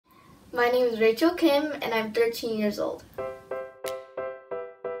My name is Rachel Kim and I'm 13 years old.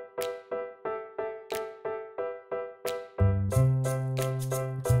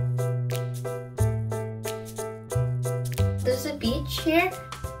 There's a beach here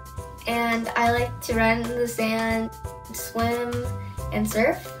and I like to run in the sand, swim, and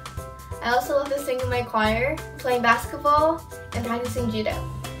surf. I also love to sing in my choir, playing basketball, and practicing judo.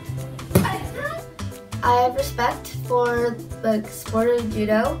 I have respect for the sport of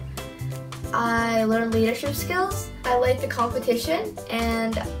judo. I learn leadership skills. I like the competition,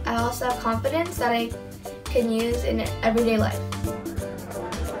 and I also have confidence that I can use in everyday life.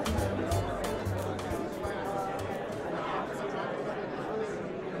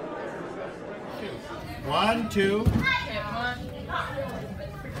 One, two.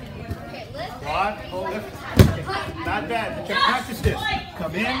 Squat, hold, lift. Not bad. You can practice this.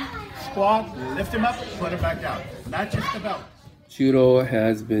 Come in, squat, lift him up, put him back down. Not just the belt. Judo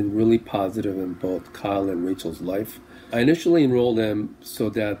has been really positive in both Kyle and Rachel's life. I initially enrolled them so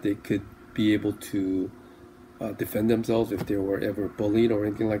that they could be able to defend themselves if they were ever bullied or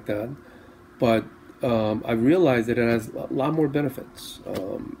anything like that. But I realized that it has a lot more benefits,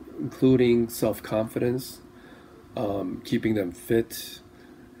 including self-confidence, keeping them fit.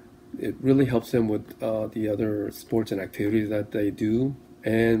 It really helps them with the other sports and activities that they do.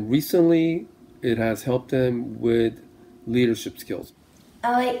 And recently, it has helped them with leadership skills.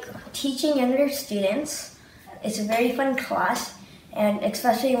 I like teaching younger students. It's a very fun class, and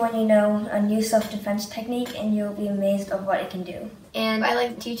especially when you know a new self-defense technique and you'll be amazed of what it can do. And I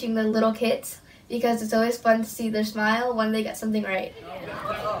like teaching the little kids because it's always fun to see their smile when they get something right.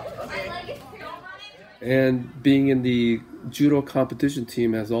 And being in the judo competition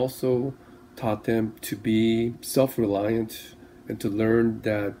team has also taught them to be self-reliant and to learn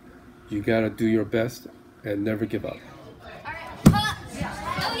that you gotta do your best and never give up.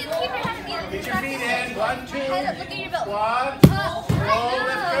 Get your feet in. One, two. Head up, look at your belt. Squat. Roll,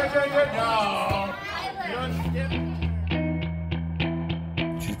 lift, good.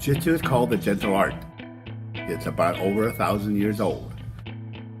 No. Jiu-Jitsu is called the gentle art. It's about over 1,000 years old.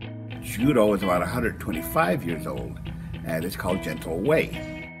 Judo is about 125 years old, and it's called gentle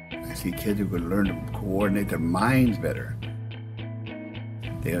way. I see kids who can learn to coordinate their minds better.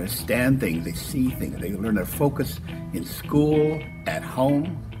 They understand things, they see things, they learn to focus in school, at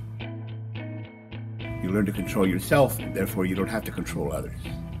home. You learn to control yourself, and therefore you don't have to control others.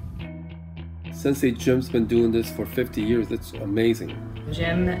 Sensei Jim's been doing this for 50 years. That's amazing.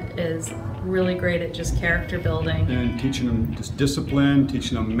 Jim is really great at just character building. And teaching them just discipline,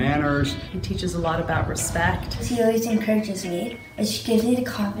 teaching them manners. He teaches a lot about respect. He always encourages me, which gives me the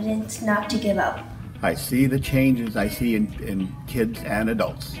confidence not to give up. I see the changes I see in kids and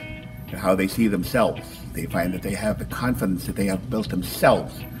adults, and how they see themselves. They find that they have the confidence that they have built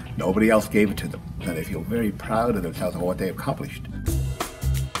themselves. Nobody else gave it to them, and they feel very proud of themselves and what they accomplished.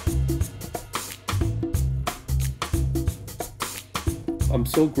 I'm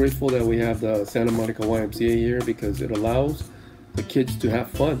so grateful that we have the Santa Monica YMCA here because it allows the kids to have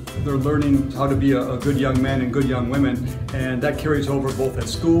fun. They're learning how to be a good young man and good young women, and that carries over both at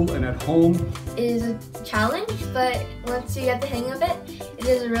school and at home. It is a challenge, but once you get the hang of it, it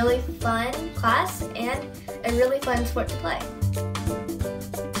is a really fun class and a really fun sport to play.